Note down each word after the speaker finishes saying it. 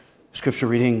Scripture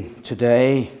reading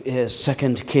today is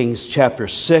 2 Kings chapter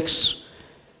 6,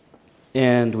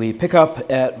 and we pick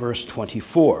up at verse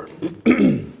 24.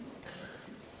 2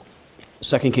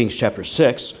 Kings chapter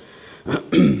 6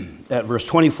 at verse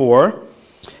 24,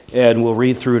 and we'll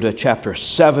read through to chapter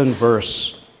 7,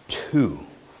 verse 2.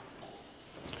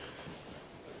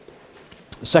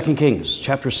 2 Kings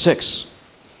chapter 6.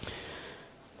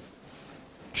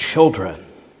 Children,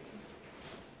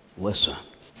 listen.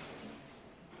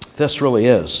 This really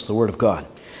is the Word of God.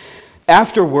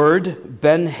 Afterward,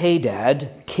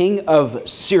 Ben-Hadad, king of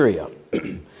Syria,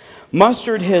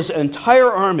 mustered his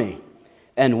entire army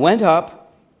and went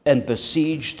up and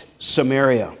besieged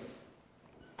Samaria.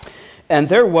 And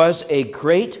there was a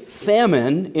great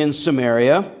famine in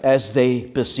Samaria as they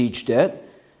besieged it,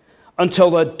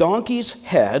 until a donkey's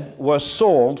head was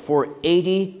sold for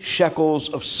 80 shekels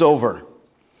of silver,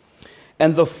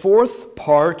 and the fourth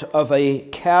part of a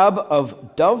cab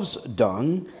of dove's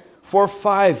dung for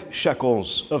 5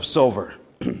 shekels of silver.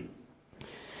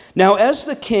 Now, as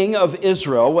the king of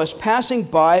Israel was passing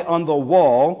by on the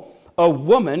wall, a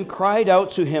woman cried out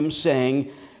to him,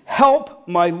 saying, "Help,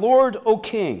 my lord, O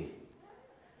king."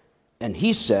 And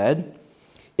he said,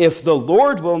 "If the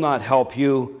Lord will not help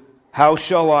you, how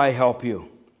shall I help you?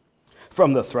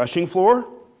 From the threshing floor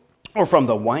or from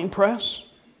the winepress?"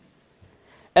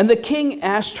 And the king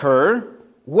asked her,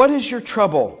 "What is your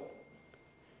trouble?"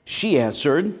 She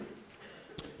answered,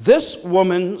 "This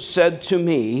woman said to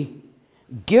me,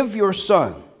 'Give your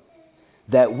son,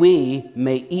 that we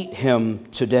may eat him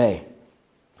today,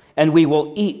 and we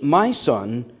will eat my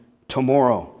son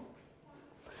tomorrow.'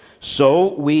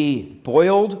 So we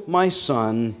boiled my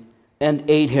son and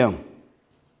ate him.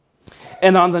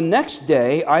 And on the next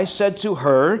day I said to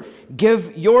her,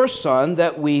 'Give your son,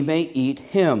 that we may eat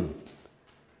him.'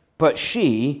 But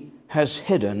she has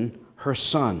hidden her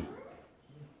son."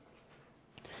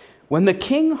 When the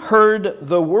king heard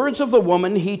the words of the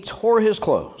woman, he tore his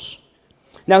clothes.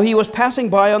 Now he was passing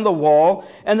by on the wall,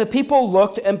 and the people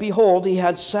looked, and behold, he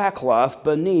had sackcloth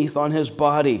beneath on his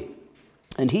body.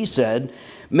 And he said,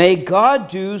 "May God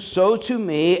do so to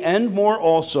me, and more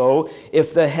also,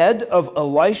 if the head of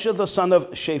Elisha the son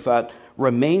of Shaphat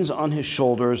remains on his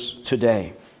shoulders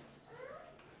today."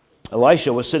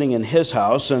 Elisha was sitting in his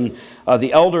house, and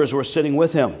the elders were sitting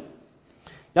with him.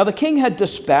 Now the king had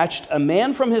dispatched a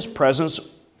man from his presence,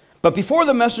 but before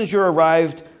the messenger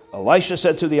arrived, Elisha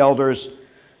said to the elders,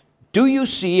 "Do you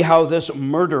see how this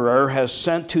murderer has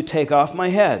sent to take off my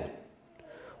head?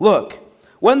 Look,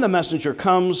 when the messenger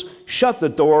comes, shut the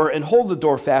door and hold the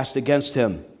door fast against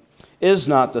him. Is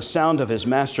not the sound of his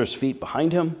master's feet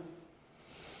behind him?"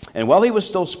 And while he was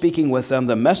still speaking with them,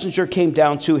 the messenger came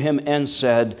down to him and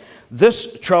said,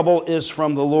 "This trouble is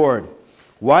from the Lord.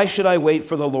 Why should I wait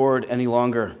for the Lord any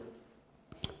longer?"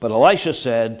 But Elisha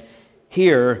said,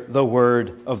 "Hear the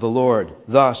word of the Lord.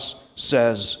 Thus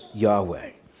says Yahweh.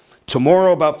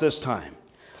 Tomorrow about this time,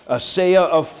 a seah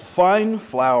of fine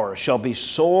flour shall be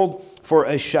sold for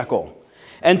a shekel,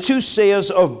 and 2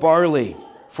 seahs of barley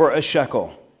for a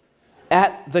shekel,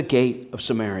 at the gate of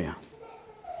Samaria."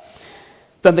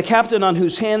 Then the captain on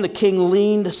whose hand the king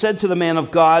leaned said to the man of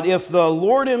God, "If the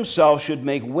Lord himself should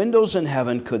make windows in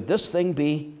heaven, could this thing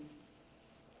be?"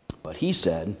 But he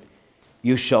said,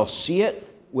 "You shall see it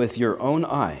with your own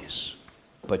eyes,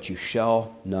 but you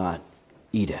shall not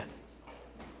eat it."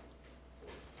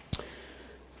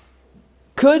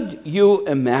 Could you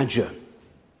imagine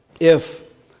if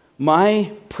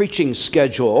my preaching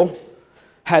schedule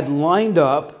had lined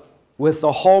up with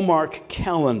the Hallmark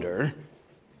calendar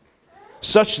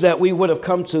such that we would have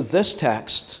come to this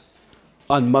text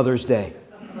on Mother's Day?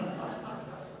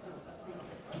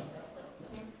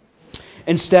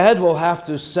 Instead, we'll have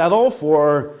to settle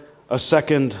for a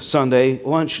second Sunday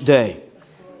lunch day.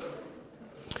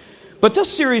 But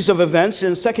this series of events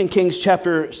in 2 Kings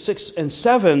chapter 6 and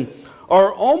 7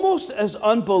 are almost as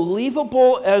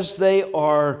unbelievable as they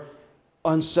are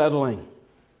unsettling.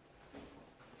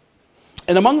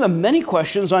 And among the many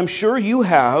questions I'm sure you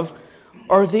have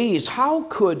are these: how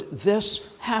could this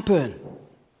happen?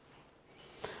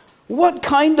 What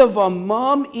kind of a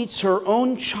mom eats her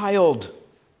own child?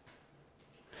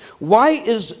 Why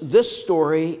is this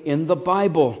story in the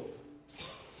Bible?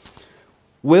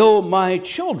 Will my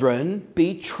children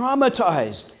be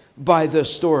traumatized by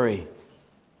this story?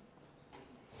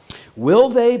 Will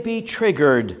they be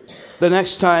triggered the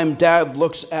next time Dad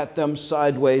looks at them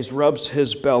sideways, rubs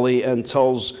his belly, and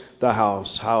tells the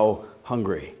house how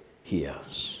hungry he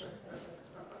is?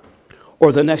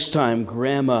 Or the next time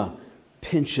Grandma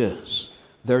pinches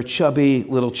their chubby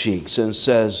little cheeks and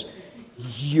says,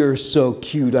 "You're so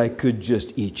cute, I could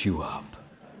just eat you up."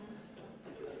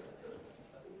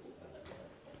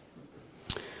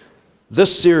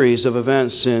 This series of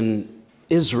events in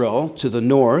Israel to the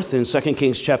north in 2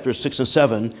 Kings chapters 6 and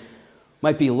 7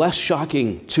 might be less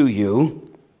shocking to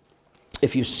you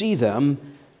if you see them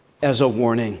as a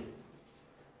warning.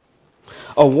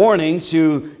 A warning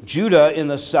to Judah in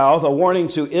the south, a warning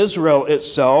to Israel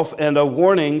itself, and a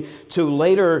warning to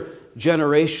later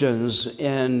generations,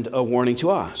 and a warning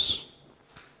to us.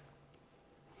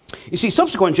 You see,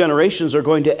 subsequent generations are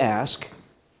going to ask,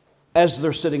 as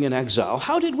they're sitting in exile,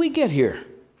 how did we get here?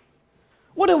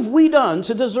 What have we done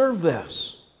to deserve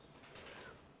this?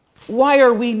 Why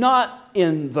are we not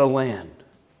in the land?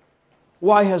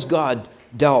 Why has God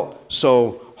dealt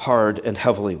so hard and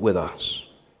heavily with us?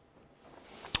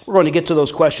 We're going to get to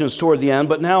those questions toward the end,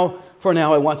 but for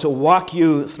now, I want to walk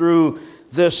you through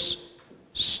this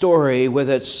story with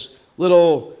its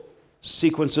little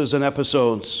sequences and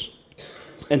episodes,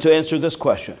 and to answer this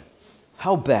question: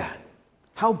 how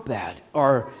bad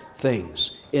are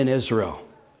things in Israel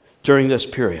during this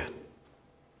period?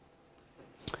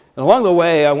 And along the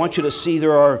way, I want you to see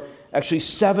there are actually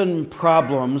 7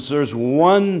 problems. There's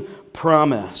one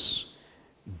promise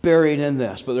buried in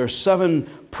this, but there are 7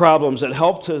 problems that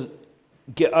help to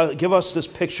give us this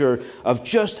picture of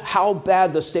just how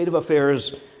bad the state of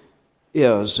affairs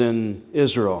is in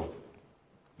Israel.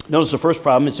 Notice the first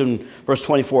problem, it's in verse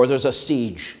 24. There's a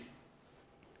siege.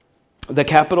 The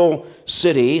capital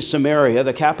city, Samaria,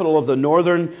 the capital of the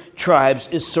northern tribes,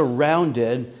 is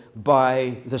surrounded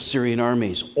by the Syrian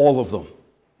armies, all of them.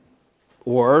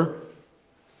 Or,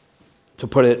 to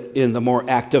put it in the more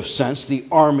active sense,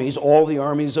 all the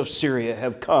armies of Syria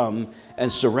have come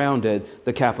and surrounded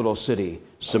the capital city,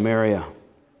 Samaria.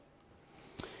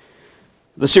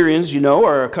 The Syrians,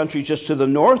 are a country just to the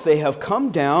north. They have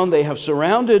come down, they have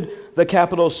surrounded the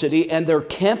capital city, and they're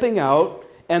camping out,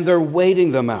 and they're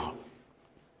waiting them out.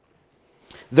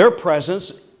 Their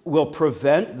presence will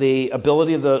prevent the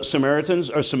ability of the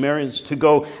Samaritans to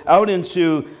go out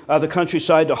into the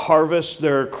countryside to harvest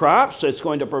their crops. It's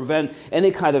going to prevent any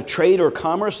kind of trade or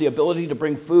commerce, the ability to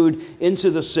bring food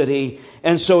into the city.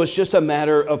 And so it's just a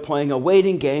matter of playing a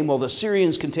waiting game while the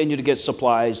Syrians continue to get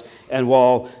supplies and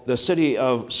while the city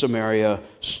of Samaria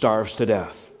starves to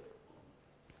death.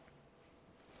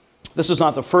 This is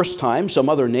not the first time some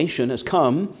other nation has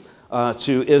come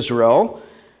to Israel.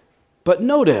 But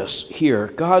notice here,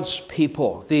 God's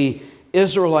people, the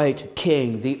Israelite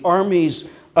king, the armies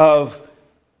of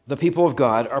the people of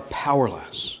God are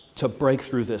powerless to break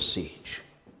through this siege.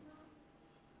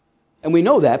 And we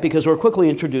know that because we're quickly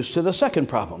introduced to the second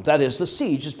problem. That is, the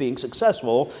siege is being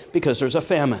successful because there's a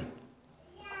famine.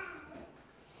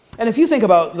 And if you think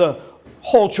about the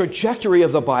whole trajectory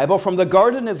of the Bible, from the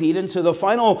Garden of Eden to the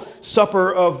final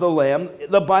supper of the Lamb,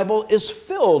 the Bible is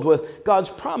filled with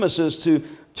God's promises to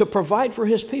provide for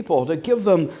his people, to give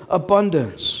them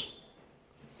abundance.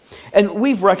 And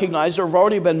we've recognized there have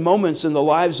already been moments in the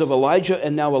lives of Elijah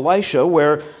and now Elisha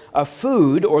where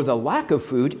food, or the lack of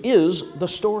food, is the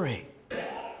story.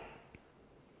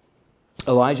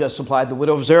 Elijah supplied the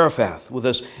widow of Zarephath with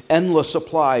this endless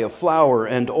supply of flour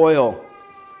and oil.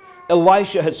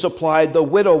 Elisha had supplied the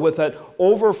widow with that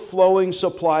overflowing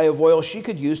supply of oil she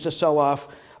could use to sell off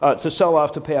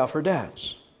to pay off her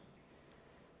debts.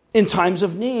 In times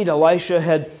of need, Elisha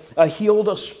had healed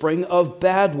a spring of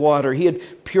bad water. He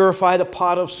had purified a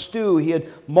pot of stew. He had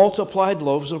multiplied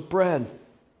loaves of bread.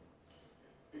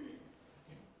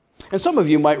 And some of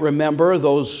you might remember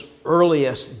those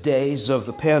earliest days of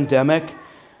the pandemic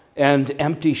and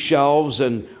empty shelves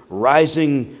and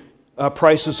rising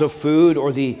prices of food,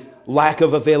 or the lack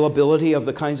of availability of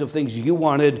the kinds of things you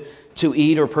wanted to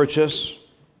eat or purchase.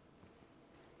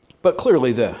 But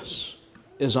clearly this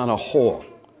is on a whole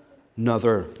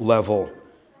another level,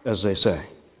 as they say.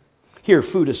 Here,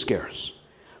 food is scarce.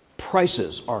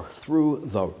 Prices are through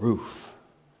the roof.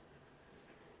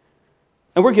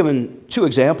 And we're given 2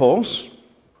 examples,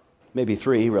 maybe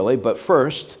 3 really, but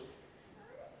first,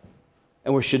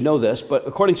 and we should know this, but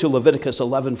according to Leviticus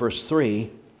 11 verse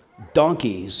 3,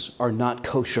 donkeys are not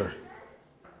kosher.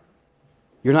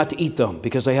 You're not to eat them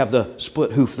because they have the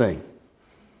split hoof thing.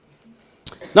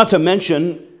 Not to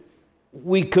mention,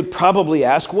 we could probably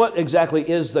ask, what exactly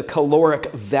is the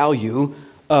caloric value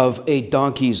of a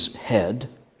donkey's head?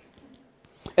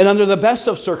 And under the best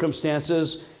of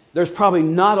circumstances, there's probably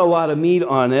not a lot of meat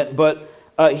on it, but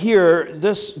here,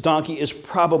 this donkey is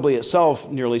probably itself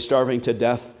nearly starving to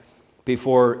death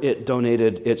before it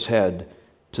donated its head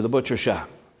to the butcher shop.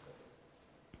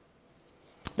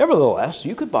 Nevertheless,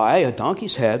 you could buy a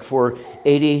donkey's head for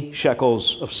 80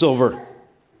 shekels of silver.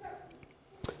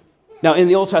 Now, in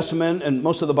the Old Testament and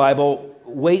most of the Bible,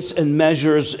 weights and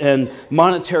measures and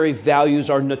monetary values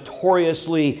are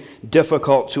notoriously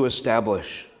difficult to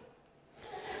establish.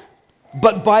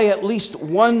 But by at least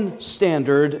one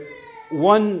standard,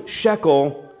 1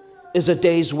 shekel is a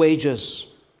day's wages.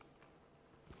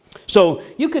 So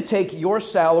you could take your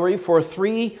salary for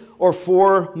 3 or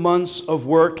 4 months of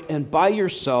work and buy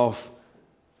yourself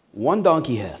 1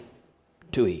 donkey head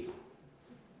to eat.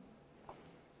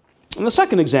 And the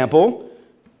second example,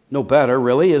 no better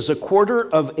really, is 1/4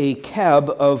 of a cab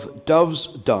of dove's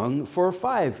dung for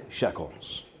 5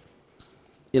 shekels.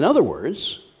 In other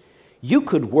words, you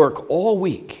could work all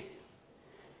week,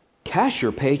 cash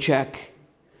your paycheck,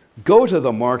 go to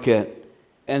the market,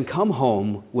 and come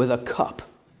home with a cup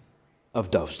of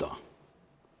dove's dung.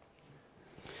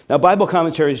 Now, Bible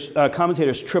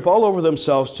commentators trip all over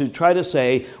themselves to try to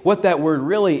say what that word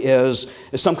really is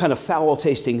some kind of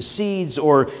foul-tasting seeds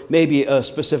or maybe a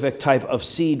specific type of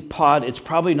seed pod. It's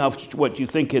probably not what you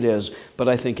think it is, but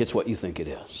I think it's what you think it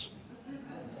is.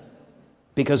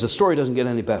 Because the story doesn't get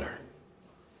any better.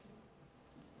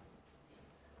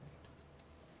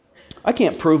 I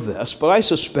can't prove this, but I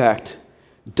suspect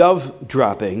dove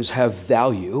droppings have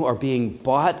value, are being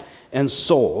bought and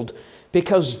sold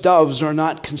because doves are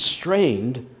not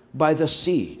constrained by the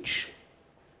siege.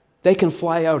 They can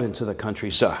fly out into the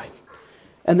countryside,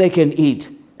 and they can eat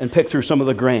and pick through some of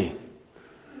the grain.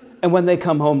 And when they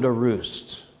come home to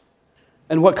roost,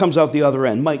 and what comes out the other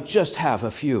end might just have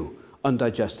a few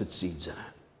undigested seeds in it.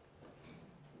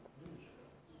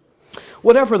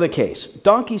 Whatever the case,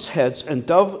 donkeys' heads and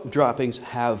dove droppings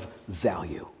have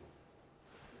value,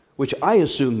 which I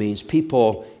assume means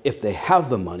people, if they have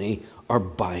the money, are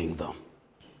buying them.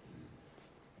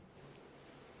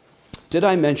 Did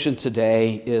I mention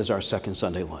today is our second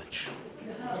Sunday lunch?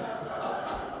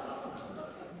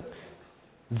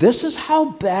 This is how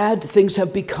bad things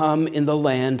have become in the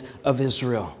land of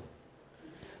Israel.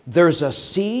 There's a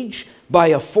siege by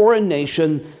a foreign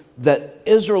nation that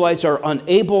Israelites are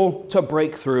unable to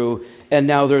break through, and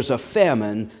now there's a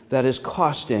famine that is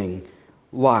costing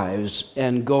lives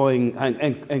and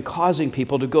causing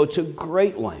people to go to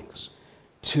great lengths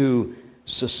to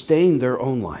sustain their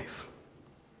own life.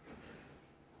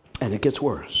 And it gets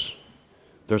worse.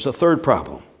 There's a third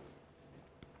problem.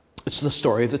 It's the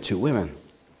story of the 2 women.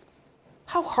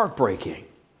 How heartbreaking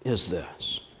is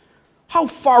this? How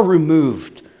far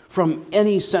removed from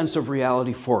any sense of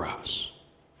reality for us?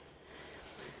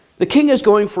 The king is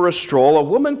going for a stroll. A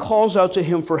woman calls out to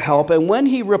him for help, and when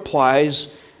he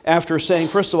replies, after saying,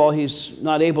 first of all, he's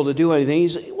not able to do anything,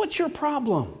 he's, "What's your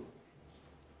problem?"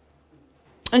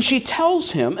 And she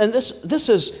tells him, and this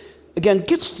is, again,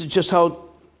 gets to just how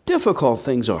difficult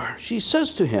things are. She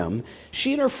says to him,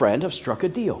 she and her friend have struck a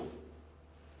deal.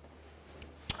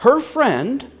 Her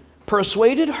friend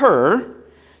persuaded her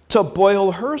to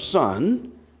boil her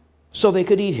son so they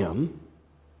could eat him,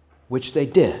 which they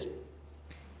did.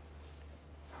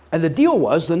 And the deal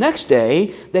was the next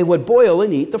day they would boil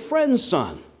and eat the friend's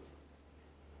son.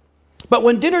 But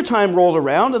when dinner time rolled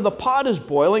around and the pot is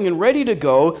boiling and ready to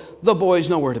go, the boy's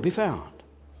nowhere to be found.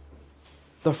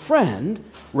 The friend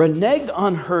reneged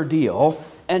on her deal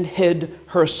and hid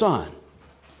her son.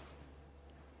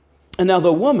 And now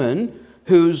the woman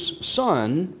whose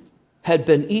son had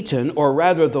been eaten, or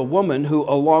rather the woman who,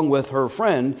 along with her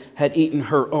friend, had eaten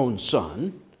her own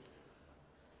son,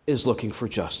 is looking for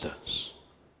justice.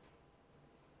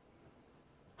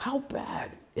 How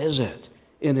bad is it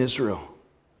in Israel?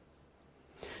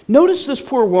 Notice this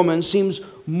poor woman seems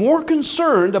more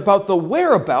concerned about the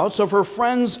whereabouts of her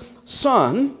friend's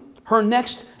son, her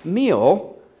next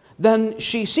meal, than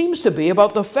she seems to be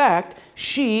about the fact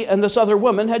she and this other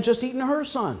woman had just eaten her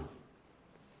son.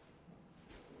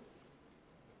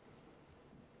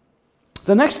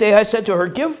 The next day I said to her,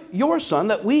 "Give your son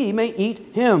that we may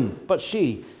eat him." But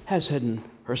she has hidden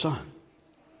her son.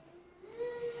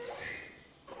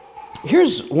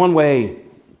 Here's one way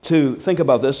to think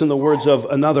about this in the words of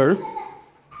another.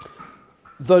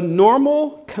 The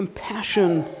normal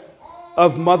compassion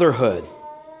of motherhood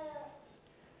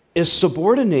is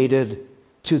subordinated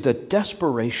to the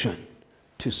desperation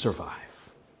to survive.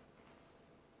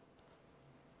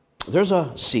 There's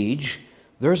a siege,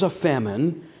 there's a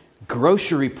famine,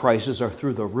 grocery prices are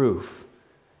through the roof,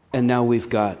 and now we've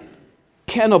got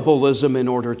cannibalism in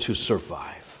order to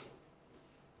survive.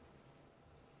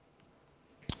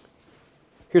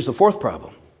 Here's the fourth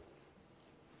problem: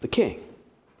 the king.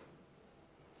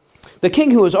 The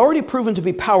king who has already proven to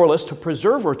be powerless to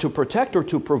preserve or to protect or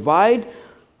to provide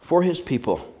for his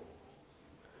people.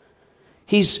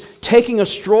 He's taking a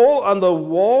stroll on the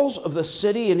walls of the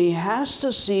city, and he has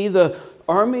to see the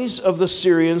armies of the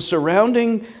Syrians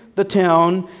surrounding the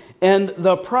town, and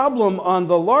the problem on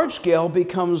the large scale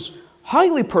becomes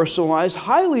highly personalized,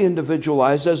 highly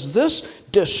individualized, as this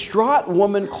distraught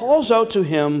woman calls out to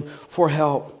him for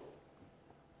help.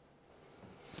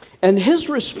 And his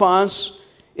response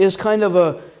is kind of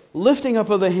a lifting up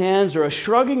of the hands or a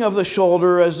shrugging of the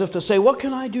shoulder, as if to say, what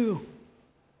can I do?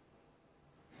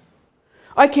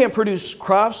 I can't produce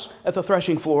crops at the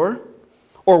threshing floor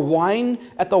or wine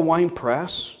at the wine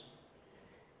press.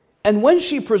 And when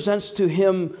she presents to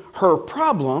him her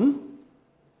problem,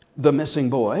 the missing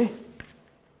boy,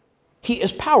 he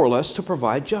is powerless to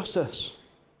provide justice.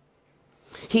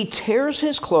 He tears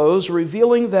his clothes,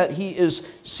 revealing that he is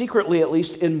secretly, at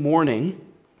least, in mourning.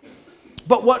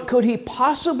 But what could he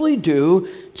possibly do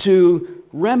to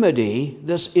remedy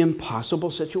this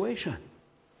impossible situation?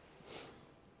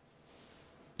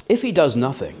 If he does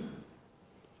nothing,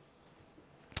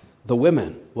 the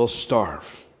women will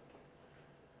starve.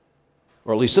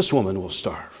 Or at least this woman will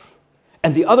starve.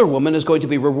 And the other woman is going to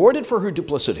be rewarded for her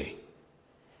duplicity.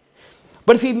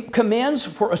 But if he commands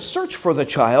for a search for the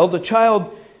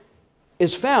child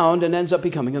is found and ends up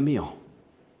becoming a meal.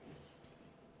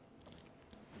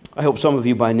 I hope some of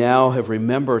you by now have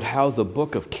remembered how the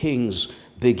book of Kings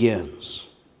begins.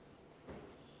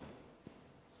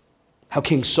 How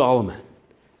King Solomon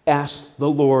asked the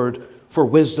Lord for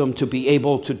wisdom to be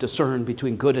able to discern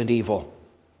between good and evil.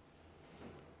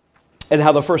 And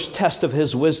how the first test of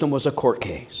his wisdom was a court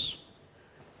case.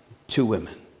 2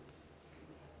 women.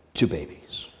 2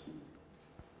 babies.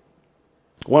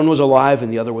 One was alive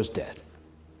and the other was dead.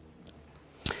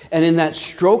 And in that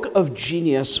stroke of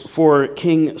genius for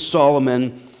King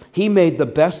Solomon, he made the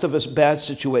best of his bad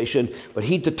situation, but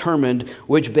he determined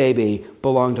which baby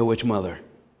belonged to which mother.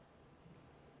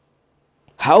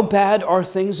 How bad are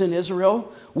things in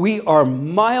Israel? We are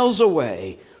miles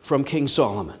away from King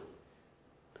Solomon.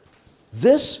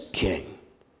 This king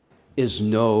is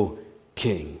no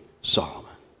King Solomon.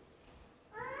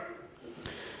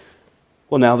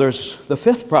 Well, now there's the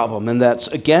 5th problem, and that's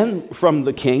again from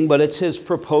the king, but it's his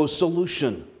proposed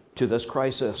solution to this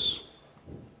crisis.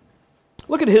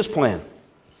 Look at his plan.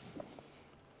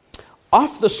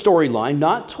 Off the storyline,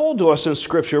 not told to us in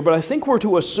Scripture, but I think we're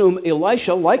to assume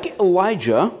Elisha, like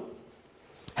Elijah,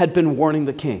 had been warning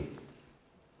the king,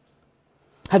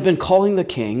 had been calling the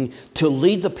king to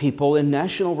lead the people in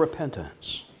national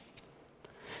repentance.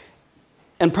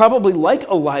 And probably like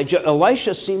Elijah,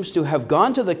 Elisha seems to have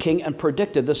gone to the king and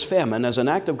predicted this famine as an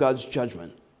act of God's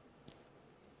judgment.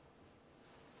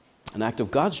 An act of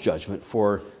God's judgment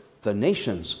for the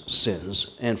nation's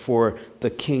sins and for the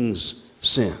king's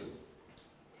sin.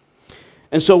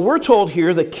 And so we're told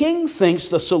here the king thinks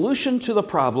the solution to the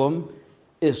problem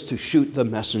is to shoot the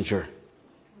messenger.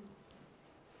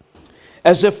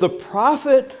 As if the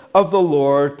prophet of the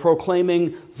Lord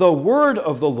proclaiming the word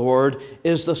of the Lord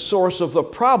is the source of the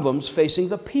problems facing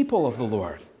the people of the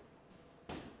Lord.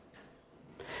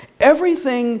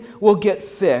 Everything will get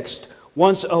fixed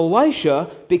once Elisha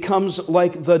becomes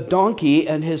like the donkey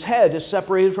and his head is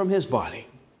separated from his body.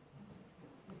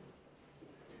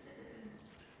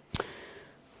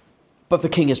 But the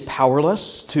king is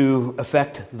powerless to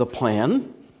effect the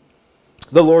plan.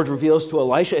 The Lord reveals to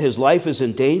Elisha his life is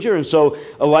in danger, and so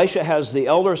Elisha has the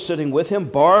elders sitting with him,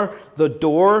 bar the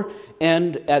door,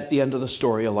 and at the end of the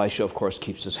story, Elisha, of course,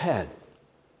 keeps his head.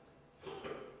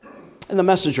 And the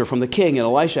messenger from the king and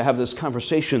Elisha have this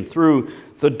conversation through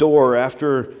the door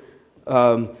after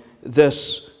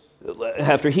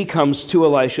he comes to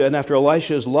Elisha, and after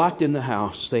Elisha is locked in the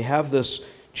house, they have this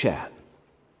chat.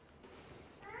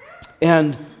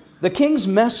 And the king's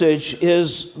message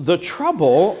is the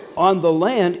trouble on the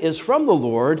land is from the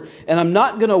Lord, and I'm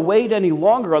not going to wait any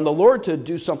longer on the Lord to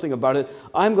do something about it.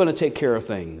 I'm going to take care of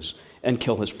things and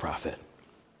kill his prophet.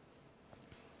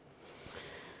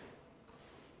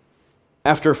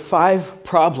 After 5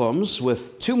 problems,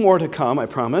 with 2 more to come, I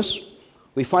promise,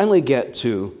 we finally get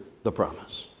to the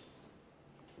promise.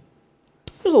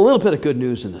 There's a little bit of good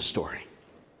news in this story.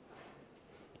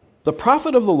 The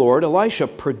prophet of the Lord, Elisha,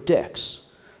 predicts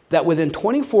that within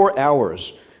 24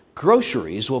 hours,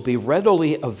 groceries will be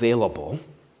readily available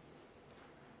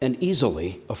and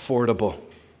easily affordable.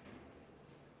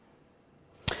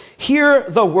 Hear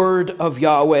the word of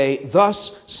Yahweh,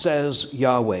 thus says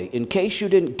Yahweh. In case you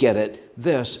didn't get it,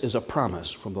 this is a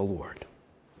promise from the Lord.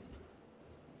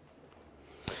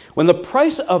 When the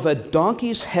price of a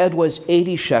donkey's head was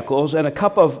 80 shekels and a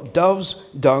cup of dove's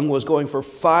dung was going for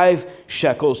 5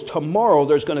 shekels, tomorrow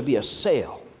there's going to be a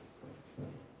sale.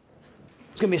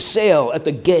 There's going to be a sale at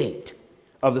the gate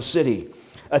of the city.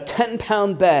 A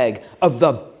 10-pound bag of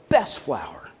the best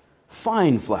flour,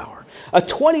 fine flour, A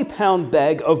 20-pound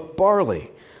bag of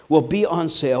barley will be on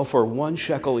sale for 1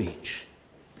 shekel each.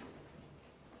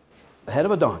 A head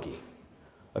of a donkey,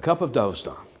 a cup of dove's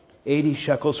dung, 80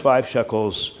 shekels, 5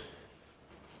 shekels,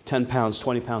 10 pounds,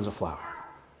 20 pounds of flour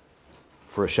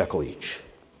for a shekel each.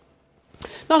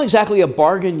 Not exactly a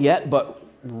bargain yet, but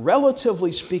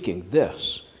relatively speaking,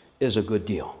 this is a good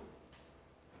deal.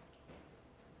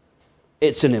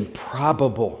 It's an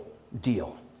improbable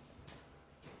deal.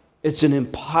 It's an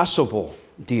impossible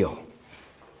deal.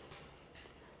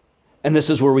 And this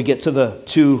is where we get to the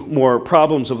two more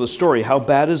problems of the story. How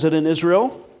bad is it in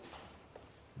Israel?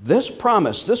 This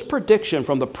promise, this prediction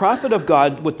from the prophet of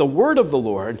God with the word of the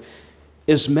Lord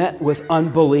is met with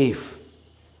unbelief.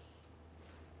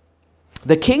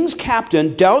 The king's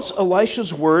captain doubts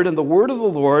Elisha's word and the word of the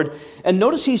Lord, and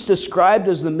notice he's described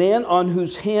as the man on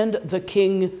whose hand the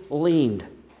king leaned.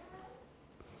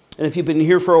 And if you've been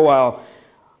here for a while,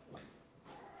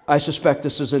 I suspect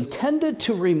this is intended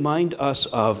to remind us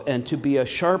of and to be a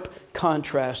sharp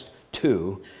contrast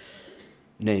to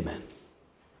Naaman,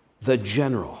 the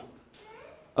general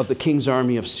of the king's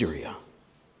army of Syria,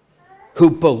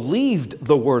 who believed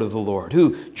the word of the Lord,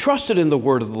 who trusted in the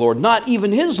word of the Lord, not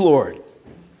even his Lord,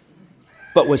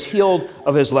 but was healed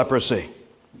of his leprosy.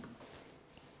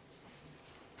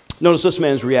 Notice this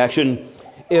man's reaction.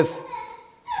 If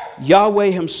Yahweh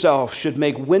himself should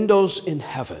make windows in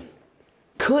heaven,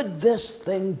 could this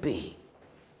thing be?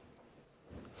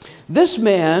 This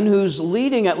man, who's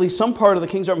leading at least some part of the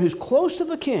king's army, who's close to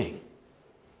the king,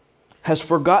 has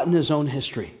forgotten his own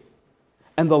history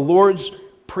and the Lord's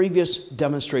previous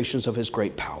demonstrations of his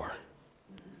great power.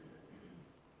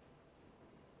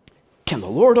 Can the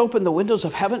Lord open the windows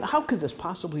of heaven? How could this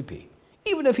possibly be?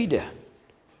 Even if he did.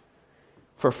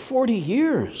 For 40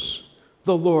 years,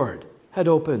 the Lord had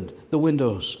opened the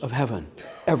windows of heaven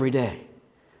every day,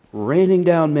 raining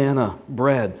down manna,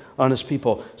 bread, on his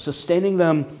people, sustaining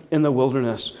them in the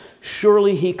wilderness.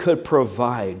 Surely he could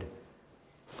provide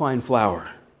fine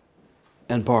flour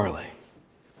and barley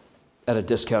at a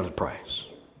discounted price.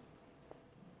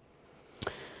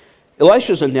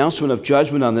 Elisha's announcement of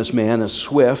judgment on this man is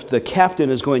swift. The captain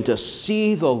is going to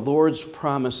see the Lord's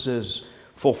promises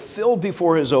fulfilled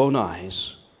before his own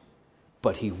eyes,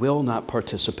 but he will not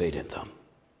participate in them.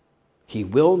 He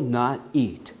will not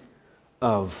eat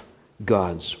of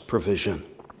God's provision.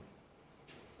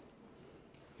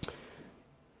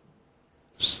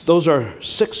 Those are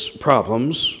 6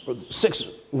 problems, 6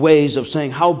 ways of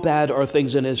saying how bad are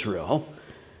things in Israel.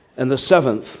 And the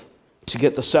 7th, to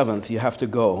get the 7th, you have to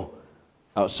go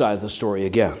outside the story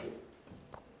again.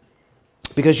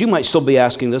 Because you might still be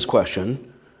asking this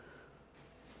question: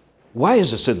 why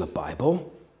is this in the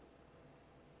Bible?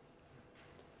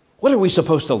 What are we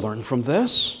supposed to learn from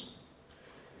this?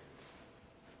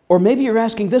 Or maybe you're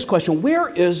asking this question: where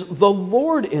is the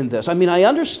Lord in this? I mean, I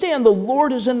understand the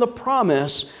Lord is in the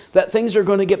promise that things are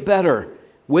going to get better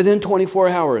within 24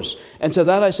 hours. And to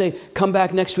that I say, come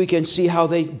back next week and see how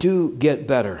they do get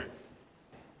better.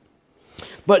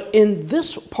 But in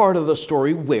this part of the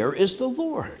story, where is the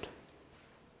Lord?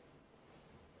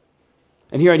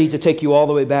 And here I need to take you all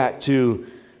the way back to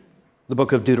the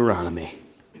book of Deuteronomy.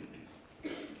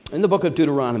 In the book of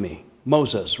Deuteronomy,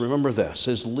 Moses, remember this,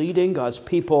 is leading God's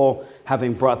people,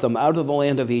 having brought them out of the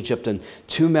land of Egypt and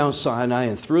to Mount Sinai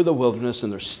and through the wilderness,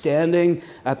 and they're standing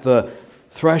at the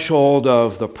threshold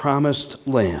of the promised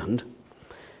land.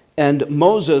 And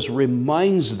Moses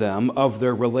reminds them of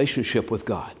their relationship with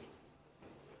God.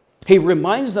 He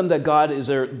reminds them that God is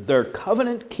their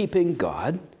covenant-keeping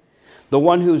God, the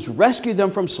one who's rescued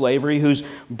them from slavery, who's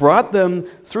brought them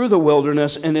through the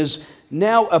wilderness, and is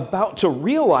now about to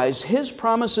realize his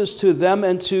promises to them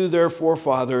and to their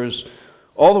forefathers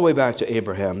all the way back to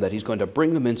Abraham, that he's going to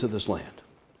bring them into this land.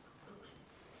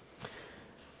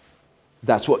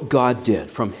 That's what God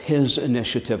did from his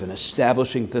initiative in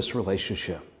establishing this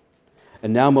relationship.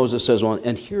 And now Moses says, well,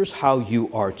 and here's how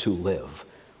you are to live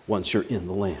once you're in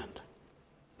the land.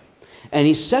 And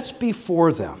he sets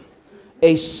before them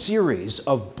a series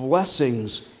of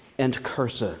blessings and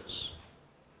curses.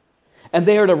 And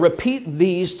they are to repeat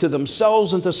these to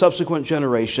themselves and to subsequent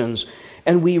generations.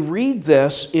 And we read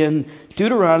this in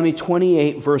Deuteronomy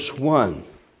 28, verse 1.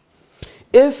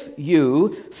 If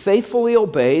you faithfully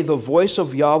obey the voice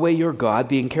of Yahweh your God,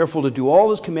 being careful to do all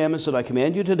his commandments that I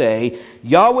command you today,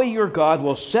 Yahweh your God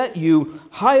will set you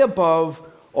high above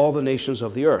all the nations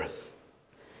of the earth.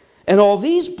 And all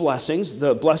these blessings,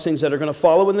 the blessings that are going to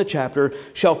follow in the chapter,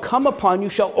 shall come upon you,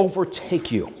 shall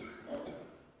overtake you,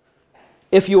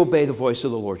 if you obey the voice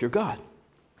of the Lord your God.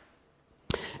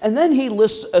 And then he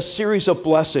lists a series of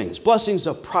blessings, blessings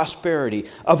of prosperity,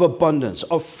 of abundance,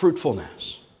 of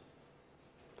fruitfulness.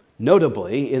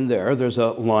 Notably, in there's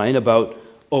a line about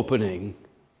opening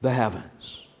the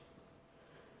heavens.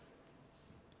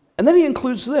 And then he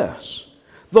includes this: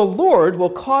 the Lord will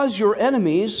cause your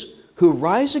enemies who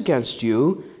rise against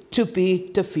you to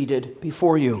be defeated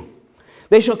before you.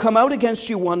 They shall come out against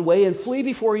you one way and flee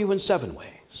before you in 7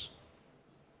 ways.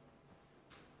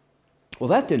 Well,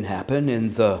 that didn't happen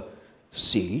in the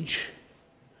siege.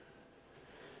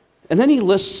 And then he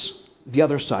lists the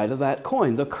other side of that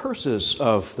coin, the curses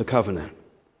of the covenant.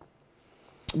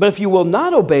 But if you will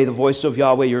not obey the voice of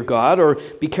Yahweh your God, or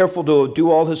be careful to do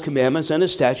all his commandments and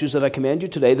his statutes that I command you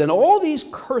today, then all these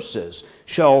curses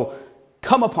shall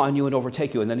come upon you and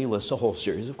overtake you. And then he lists a whole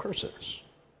series of curses.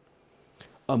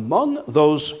 Among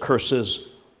those curses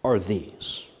are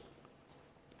these: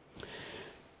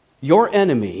 your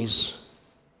enemies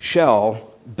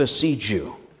shall besiege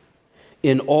you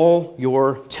in all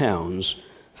your towns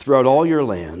throughout all your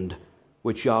land,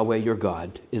 which Yahweh your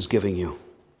God is giving you.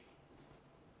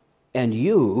 And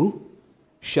you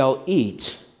shall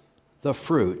eat the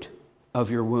fruit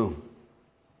of your womb,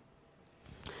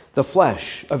 the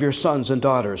flesh of your sons and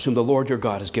daughters, whom the Lord your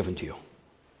God has given to you.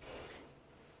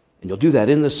 And you'll do that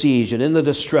in the siege and in the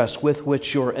distress with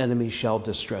which your enemies shall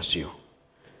distress you.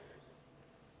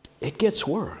 It gets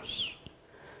worse.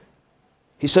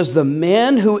 He says, the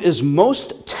man who is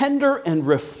most tender and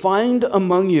refined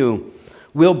among you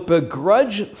will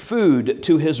begrudge food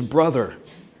to his brother,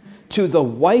 to the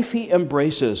wife he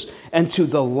embraces, and to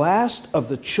the last of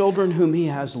the children whom he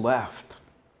has left,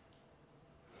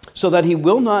 so that he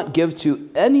will not give to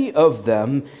any of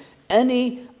them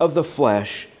any of the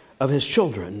flesh of his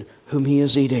children whom he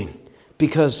is eating,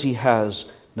 because he has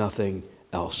nothing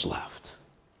else left.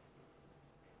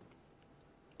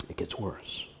 It gets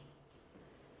worse.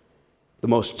 The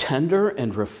most tender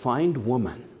and refined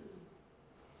woman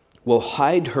will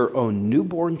hide her own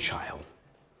newborn child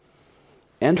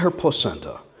and her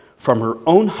placenta from her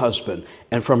own husband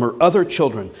and from her other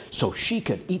children, so she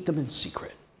can eat them in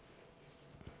secret.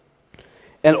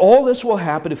 And all this will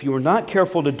happen if you are not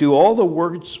careful to do all the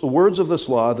words of this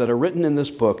law that are written in this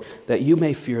book, that you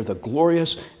may fear the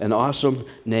glorious and awesome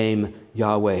name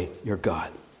Yahweh your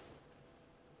God.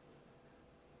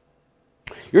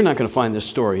 You're not going to find this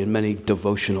story in many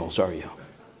devotionals, are you?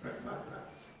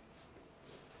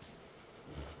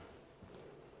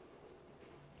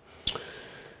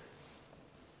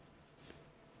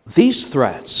 These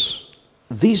threats,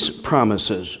 these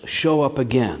promises show up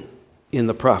again in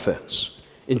the prophets,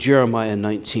 in Jeremiah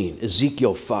 19,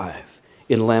 Ezekiel 5,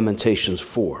 in Lamentations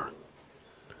 4,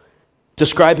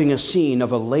 describing a scene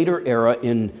of a later era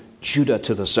in Judah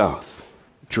to the south,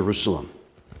 Jerusalem.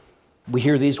 We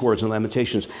hear these words in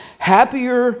Lamentations: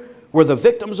 happier were the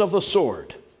victims of the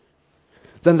sword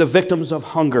than the victims of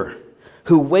hunger,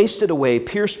 who wasted away,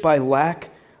 pierced by lack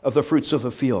of the fruits of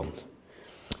the field.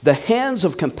 The hands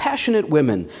of compassionate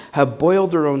women have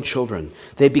boiled their own children.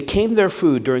 They became their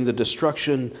food during the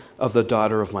destruction of the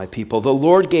daughter of my people. The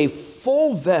Lord gave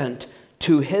full vent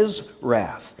to his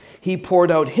wrath. He poured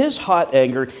out his hot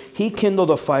anger. He kindled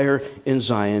a fire in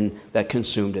Zion that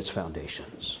consumed its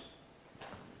foundations.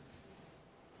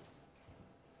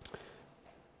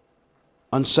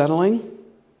 Unsettling?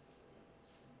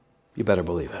 You better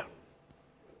believe it.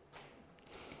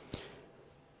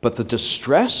 But the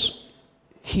distress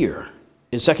here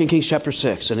in 2 Kings chapter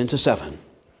 6 and into 7,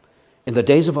 in the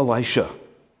days of Elisha,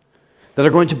 that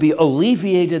are going to be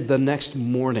alleviated the next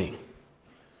morning,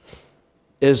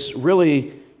 is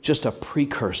really just a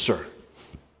precursor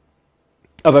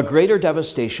of a greater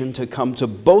devastation to come to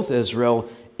both Israel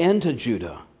and to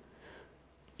Judah,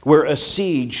 where a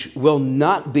siege will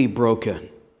not be broken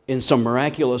in some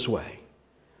miraculous way,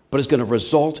 but is going to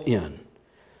result in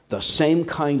the same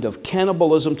kind of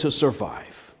cannibalism to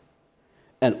survive,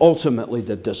 and ultimately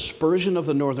the dispersion of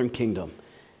the northern kingdom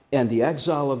and the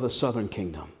exile of the southern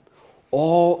kingdom,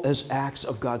 all as acts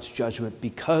of God's judgment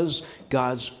because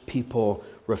God's people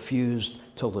refused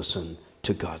to listen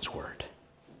to God's word.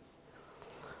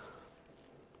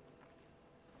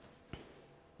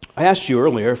 I asked you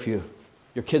earlier if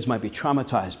your kids might be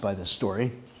traumatized by this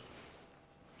story.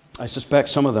 I suspect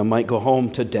some of them might go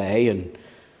home today and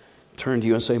turn to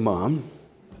you and say, "Mom,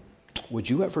 would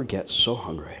you ever get so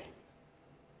hungry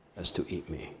as to eat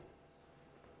me?"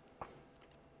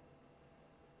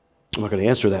 I'm not going to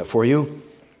answer that for you.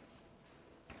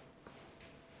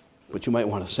 But you might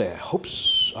want to say, I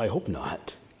hope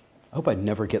not. I hope I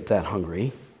never get that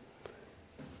hungry.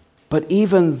 But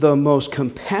even the most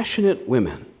compassionate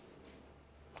women,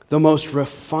 the most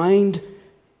refined,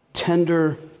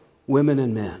 tender women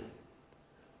and men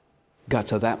got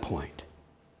to that point.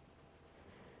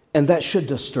 And that should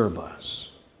disturb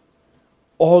us.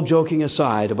 All joking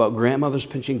aside about grandmothers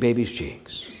pinching babies'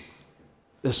 cheeks,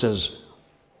 this is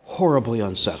horribly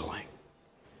unsettling.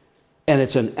 And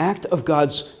it's an act of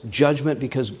God's judgment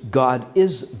because God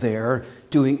is there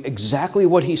doing exactly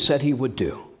what he said he would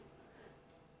do.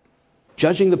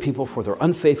 Judging the people for their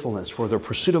unfaithfulness, for their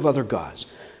pursuit of other gods,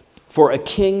 for a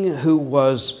king who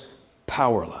was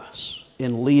powerless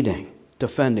in leading,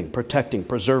 defending, protecting,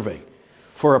 preserving,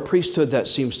 for a priesthood that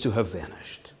seems to have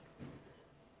vanished,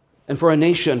 and for a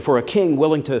nation, for a king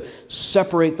willing to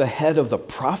separate the head of the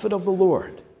prophet of the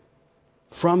Lord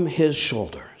from his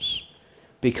shoulders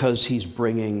because he's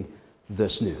bringing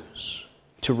this news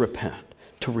to repent,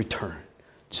 to return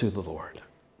to the Lord.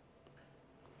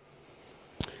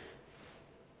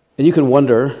 And you can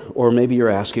wonder, or maybe you're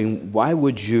asking, why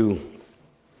would you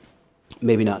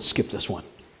maybe not skip this one?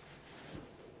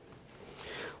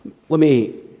 Let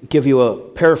me give you a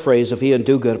paraphrase of Ian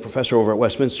Duguid, a professor over at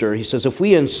Westminster. He says, if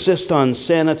we insist on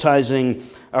sanitizing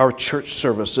our church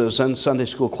services and Sunday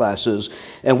school classes,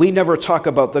 and we never talk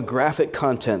about the graphic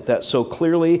content that so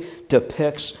clearly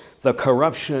depicts the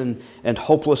corruption and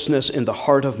hopelessness in the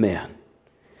heart of man,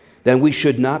 then we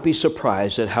should not be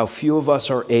surprised at how few of us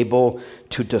are able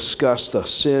to discuss the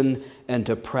sin and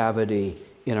depravity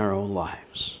in our own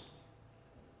lives.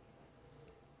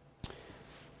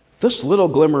 This little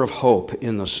glimmer of hope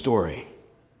in the story,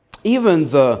 even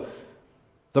the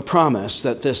promise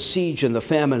that this siege and the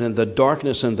famine and the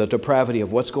darkness and the depravity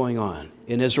of what's going on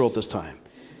in Israel at this time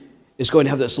is going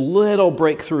to have this little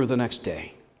breakthrough the next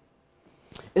day.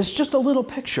 It's just a little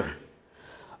picture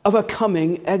of a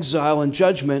coming exile and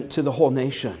judgment to the whole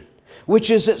nation, which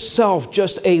is itself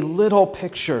just a little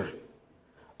picture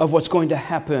of what's going to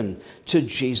happen to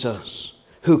Jesus,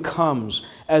 who comes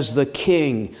as the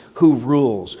King who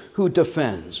rules, who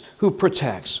defends, who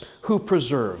protects, who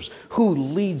preserves, who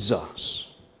leads us.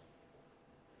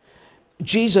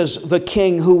 Jesus, the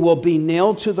King who will be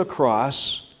nailed to the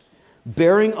cross,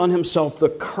 bearing on himself the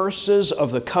curses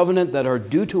of the covenant that are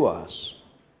due to us,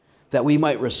 that we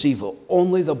might receive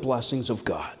only the blessings of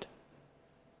God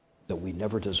that we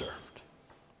never deserved.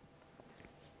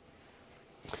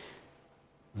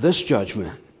 This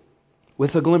judgment,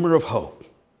 with a glimmer of hope,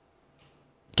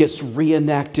 gets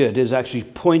reenacted, is actually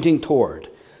pointing toward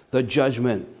the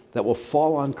judgment that will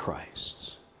fall on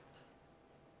Christ,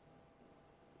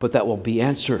 but that will be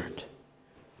answered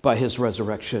by his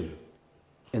resurrection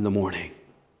in the morning.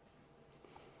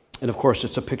 And of course,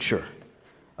 it's a picture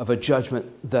of a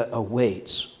judgment that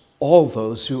awaits all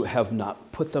those who have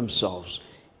not put themselves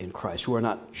in Christ, who are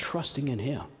not trusting in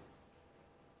him,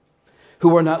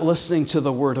 who are not listening to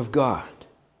the word of God.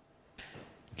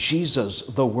 Jesus,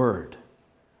 the word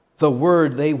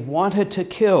they wanted to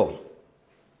kill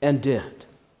and did,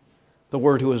 the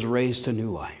word who was raised to new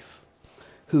life,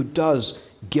 who does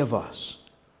give us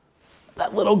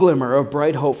that little glimmer of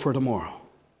bright hope for tomorrow.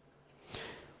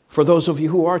 For those of you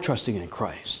who are trusting in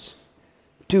Christ,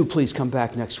 do please come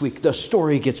back next week. The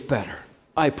story gets better,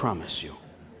 I promise you.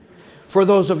 For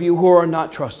those of you who are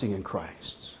not trusting in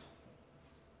Christ,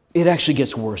 it actually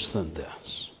gets worse than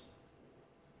this.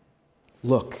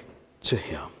 Look to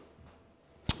him,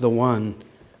 the one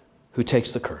who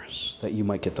takes the curse, that you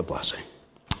might get the blessing.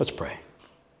 Let's pray.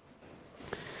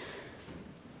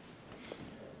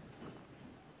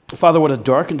 Father, what a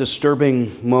dark and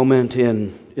disturbing moment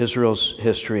in Israel's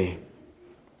history,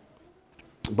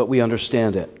 but we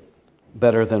understand it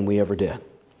better than we ever did.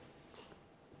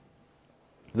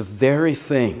 The very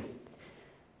thing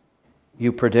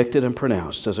you predicted and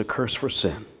pronounced as a curse for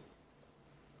sin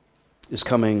is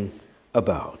coming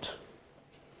about.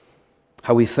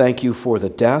 How we thank you for the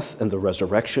death and the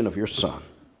resurrection of your Son,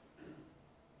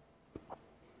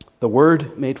 the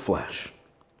Word made flesh.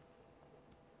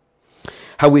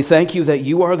 How we thank you that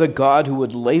you are the God who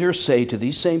would later say to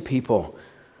these same people,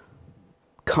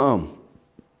 come,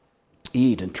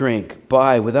 eat and drink,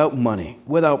 buy without money,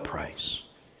 without price.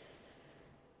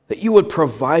 That you would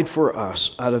provide for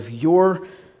us out of your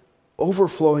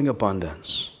overflowing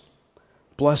abundance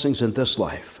blessings in this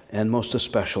life, and most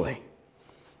especially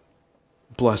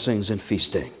blessings and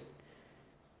feasting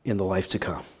in the life to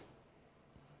come.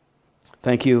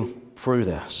 Thank you for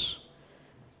this.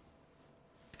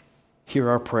 Hear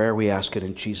our prayer, we ask it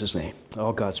in Jesus' name.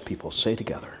 All God's people say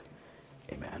together,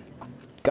 amen.